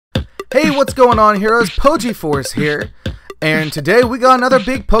Hey, what's going on, heroes? Pojiforce here, and today we got another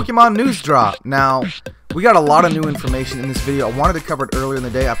big Pokemon news drop. Now, we got a lot of new information in this video. I wanted to cover it earlier in the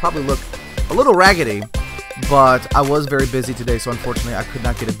day. I probably look a little raggedy, but I was very busy today, so unfortunately I could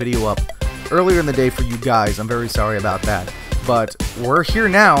not get a video up earlier in the day for you guys. I'm very sorry about that. But we're here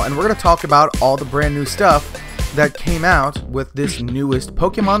now, and we're going to talk about all the brand new stuff that came out with this newest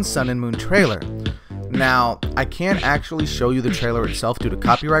Pokemon Sun and Moon trailer. Now, I can't actually show you the trailer itself due to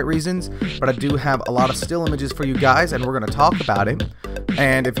copyright reasons, but I do have a lot of still images for you guys, and we're going to talk about it.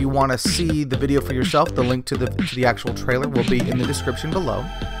 And if you want to see the video for yourself, the link to the actual trailer will be in the description below.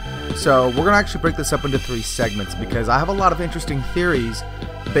 So we're going to actually break this up into 3 segments because I have a lot of interesting theories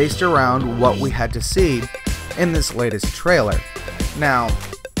based around what we had to see in this latest trailer. Now,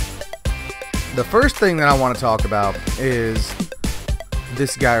 the first thing that I want to talk about is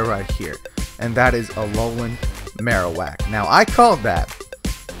this guy right here, and that is Alolan Marowak. Now, I called that.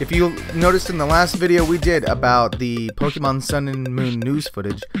 If you noticed in the last video we did about the Pokemon Sun and Moon news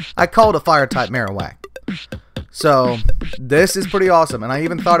footage, I called a Fire-type Marowak. So, this is pretty awesome, and I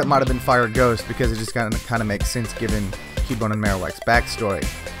even thought it might have been Fire Ghost because it just kind of makes sense given Cubone and Marowak's backstory.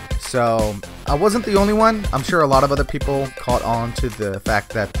 So, I wasn't the only one. I'm sure a lot of other people caught on to the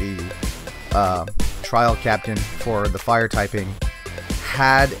fact that the trial captain for the Fire typing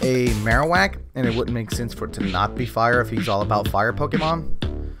had a Marowak, and it wouldn't make sense for it to not be Fire if he's all about Fire Pokemon.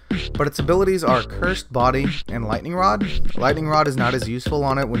 But its abilities are Cursed Body and Lightning Rod. Lightning Rod is not as useful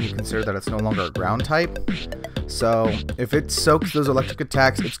on it when you consider that it's no longer a ground type. So if it soaks those electric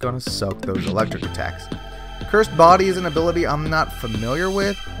attacks, it's going to soak those electric attacks. Cursed Body is an ability I'm not familiar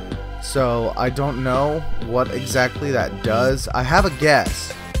with, so I don't know what exactly that does. I have a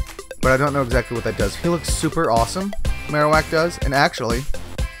guess, but I don't know exactly what that does. He looks super awesome, Marowak does, and actually,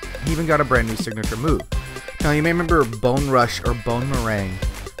 he even got a brand new signature move. Now, you may remember Bone Rush or Bone Meringue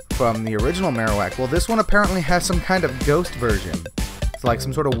from the original Marowak. Well, this one apparently has some kind of ghost version. It's like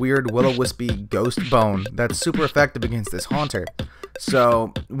some sort of weird Will-O-Wispy ghost bone that's super effective against this Haunter.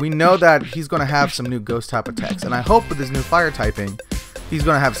 So, we know that he's going to have some new ghost type attacks, and I hope with his new fire typing, he's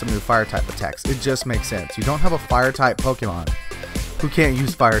going to have some new fire type attacks. It just makes sense. You don't have a fire type Pokemon who can't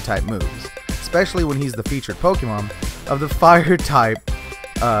use fire type moves, especially when he's the featured Pokemon of the fire type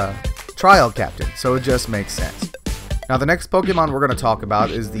trial captain, so it just makes sense. Now, the next Pokemon we're going to talk about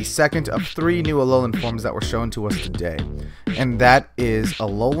is the second of 3 new Alolan forms that were shown to us today, and that is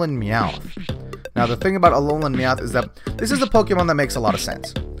Alolan Meowth. Now, the thing about Alolan Meowth is that this is a Pokemon that makes a lot of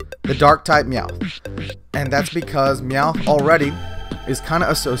sense. The dark type Meowth, and that's because Meowth already is kind of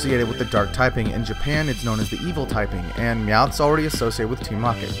associated with the dark typing. In Japan, it's known as the evil typing, and Meowth's already associated with Team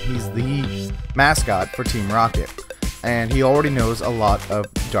Rocket. He's the mascot for Team Rocket, and he already knows a lot of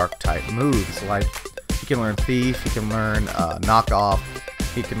dark type moves, like he can learn Thief, he can learn Knock Off,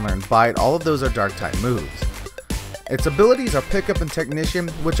 he can learn Bite. All of those are dark type moves. Its abilities are Pickup and Technician,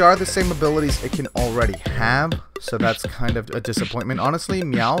 which are the same abilities it can already have, so that's kind of a disappointment. Honestly,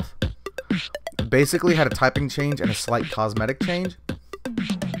 Meowth basically had a typing change and a slight cosmetic change.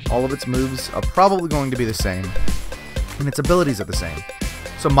 All of its moves are probably going to be the same, and its abilities are the same,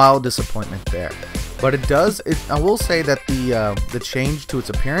 so mild disappointment there. But I will say that the change to its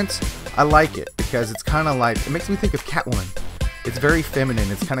appearance, I like it, because it's kind of like, it makes me think of Catwoman. It's very feminine,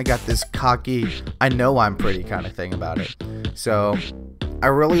 it's kind of got this cocky, I know I'm pretty kind of thing about it. So, I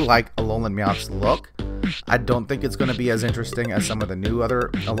really like Alolan Meowth's look. I don't think it's going to be as interesting as some of the new other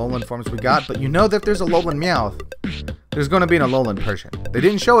Alolan forms we got, but you know that if there's Alolan Meowth, there's going to be an Alolan Persian. They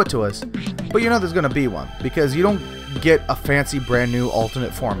didn't show it to us, but you know there's going to be one, because you don't get a fancy brand new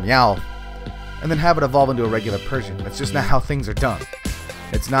alternate form Meowth and then have it evolve into a regular Persian. That's just not how things are done.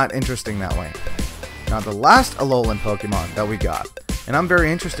 It's not interesting that way. Now, the last Alolan Pokemon that we got, and I'm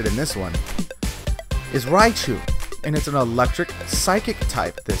very interested in this one, is Raichu. And it's an electric psychic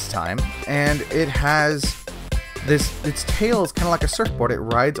type this time, and it has its tail is kind of like a surfboard. It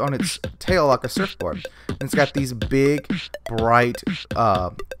rides on its tail like a surfboard, and it's got these big, bright,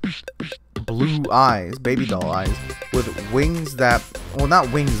 blue eyes, baby doll eyes, with wings that, well,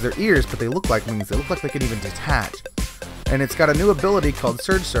 not wings, they're ears, but they look like wings. They look like they can even detach. And it's got a new ability called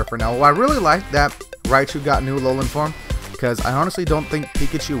Surge Surfer. Now, I really like that Raichu got new Alolan form, because I honestly don't think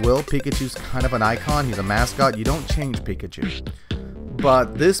Pikachu will. Pikachu's kind of an icon. He's a mascot. You don't change Pikachu.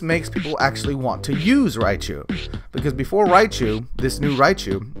 But this makes people actually want to use Raichu. Because before Raichu, this new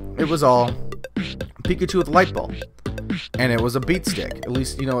Raichu, it was all Pikachu with a light bulb. And it was a beat stick. At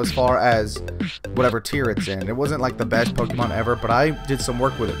least, you know, as far as whatever tier it's in. It wasn't like the best Pokemon ever, but I did some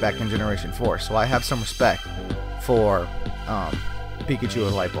work with it back in Generation 4. So I have some respect for Pikachu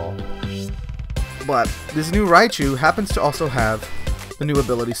with a light bulb. But this new Raichu happens to also have the new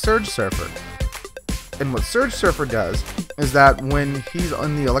ability Surge Surfer. And what Surge Surfer does is that when he's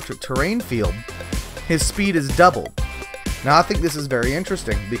on the electric terrain field, his speed is doubled. Now I think this is very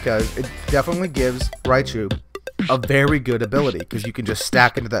interesting because it definitely gives Raichu a very good ability because you can just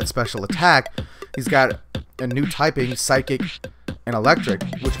stack into that special attack. He's got a new typing, Psychic and Electric,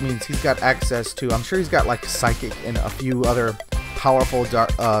 which means he's got access to, I'm sure he's got like Psychic and a few other powerful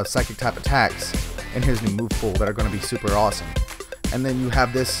Psychic type attacks in his new move pool that are going to be super awesome. And then you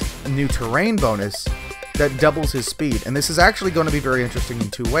have this new terrain bonus that doubles his speed, and this is actually going to be very interesting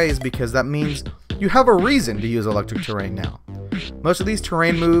in two ways because that means you have a reason to use electric terrain now. Most of these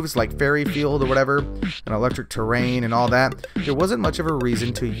terrain moves like Fairy Field or whatever, and electric terrain and all that, there wasn't much of a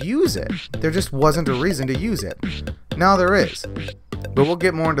reason to use it. There just wasn't a reason to use it. Now there is. But we'll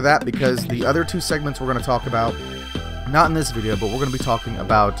get more into that because the other two segments we're going to talk about, not in this video, but we're going to be talking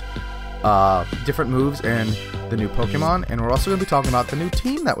about different moves and the new Pokemon, and we're also going to be talking about the new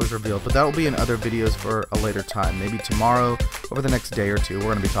team that was revealed, but that will be in other videos for a later time, maybe tomorrow, over the next day or two. We're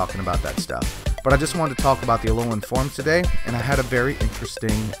going to be talking about that stuff. But I just wanted to talk about the Alolan forms today, and I had a very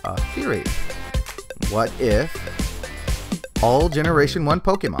interesting theory. What if all Generation 1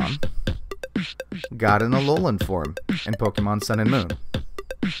 Pokemon got an Alolan form in Pokemon Sun and Moon?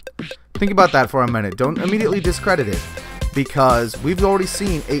 Think about that for a minute. Don't immediately discredit it, because we've already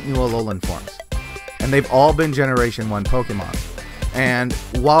seen 8 new Alolan forms, and they've all been Generation 1 Pokemon. And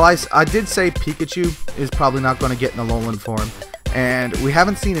while I did say Pikachu is probably not going to get an Alolan form, and we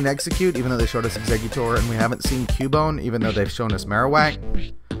haven't seen an Execute, even though they showed us Exeggutor, and we haven't seen Cubone, even though they've shown us Marowak.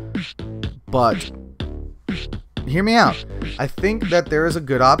 But hear me out. I think that there is a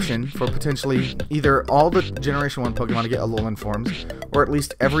good option for potentially either all the Generation 1 Pokemon to get Alolan forms, or at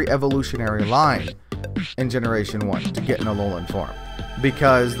least every evolutionary line in Generation 1 to get an Alolan form.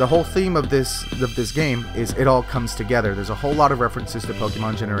 Because the whole theme of this game is it all comes together. There's a whole lot of references to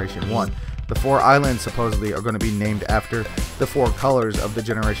Pokemon Generation 1. The 4 islands supposedly are going to be named after the 4 colors of the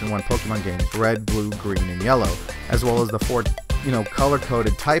Generation 1 Pokemon games, red, blue, green, and yellow, as well as the 4,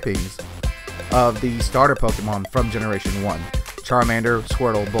 color-coded typings of the starter Pokemon from Generation 1. Charmander,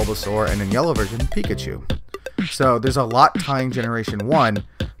 Squirtle, Bulbasaur, and in yellow version, Pikachu. So there's a lot tying Generation 1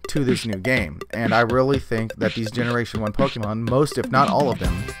 to this new game, and I really think that these Generation 1 Pokemon, most if not all of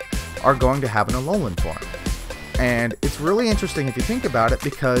them, are going to have an Alolan form. And it's really interesting if you think about it,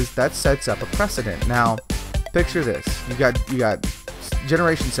 because that sets up a precedent. Now, picture this. You got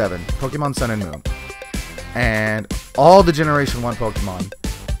Generation 7, Pokemon Sun and Moon, and all the Generation 1 Pokemon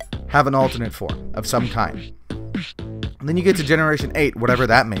have an alternate form of some kind. And then you get to Generation 8, whatever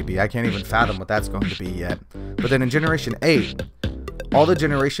that may be. I can't even fathom what that's going to be yet. But then in Generation 8, all the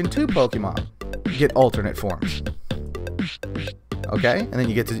Generation 2 Pokemon get alternate forms. Okay, and then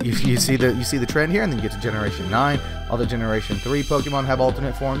you get to you see the trend here, and then you get to Generation 9. All the Generation 3 Pokemon have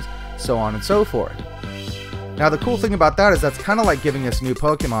alternate forms, so on and so forth. Now the cool thing about that is that's kind of like giving us new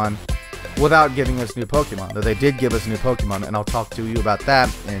Pokemon without giving us new Pokemon. Though they did give us new Pokemon, and I'll talk to you about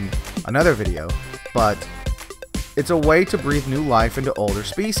that in another video. But it's a way to breathe new life into older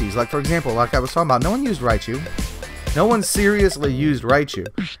species. Like, for example, like I was talking about, no one used Raichu. No one seriously used Raichu.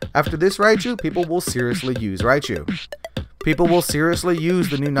 After this Raichu, people will seriously use Raichu. People will seriously use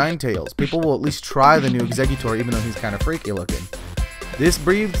the new Ninetales. People will at least try the new Exeggutor, even though he's kind of freaky looking. This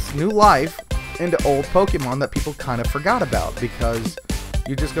breathes new life into old Pokemon that people kind of forgot about, because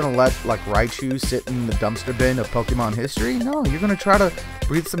you're just going to let, like, Raichu sit in the dumpster bin of Pokemon history? No, you're going to try to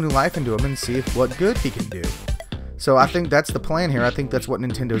breathe some new life into him and see what good he can do. So I think that's the plan here. I think that's what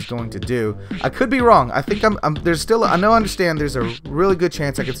Nintendo's going to do. I could be wrong. I think there's still, I understand there's a really good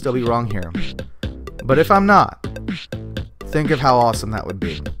chance I could still be wrong here. But if I'm not, think of how awesome that would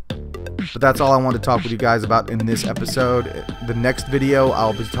be. But that's all I wanted to talk with you guys about in this episode. The next video,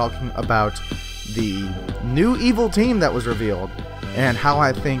 I'll be talking about the new evil team that was revealed and how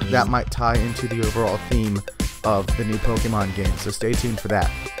I think that might tie into the overall theme of the new Pokemon game. So stay tuned for that.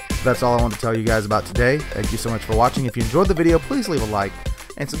 That's all I want to tell you guys about today. Thank you so much for watching. If you enjoyed the video, please leave a like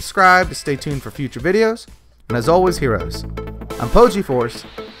and subscribe to stay tuned for future videos. And as always, heroes, I'm Poji Force,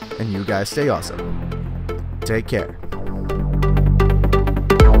 and you guys stay awesome. Take care.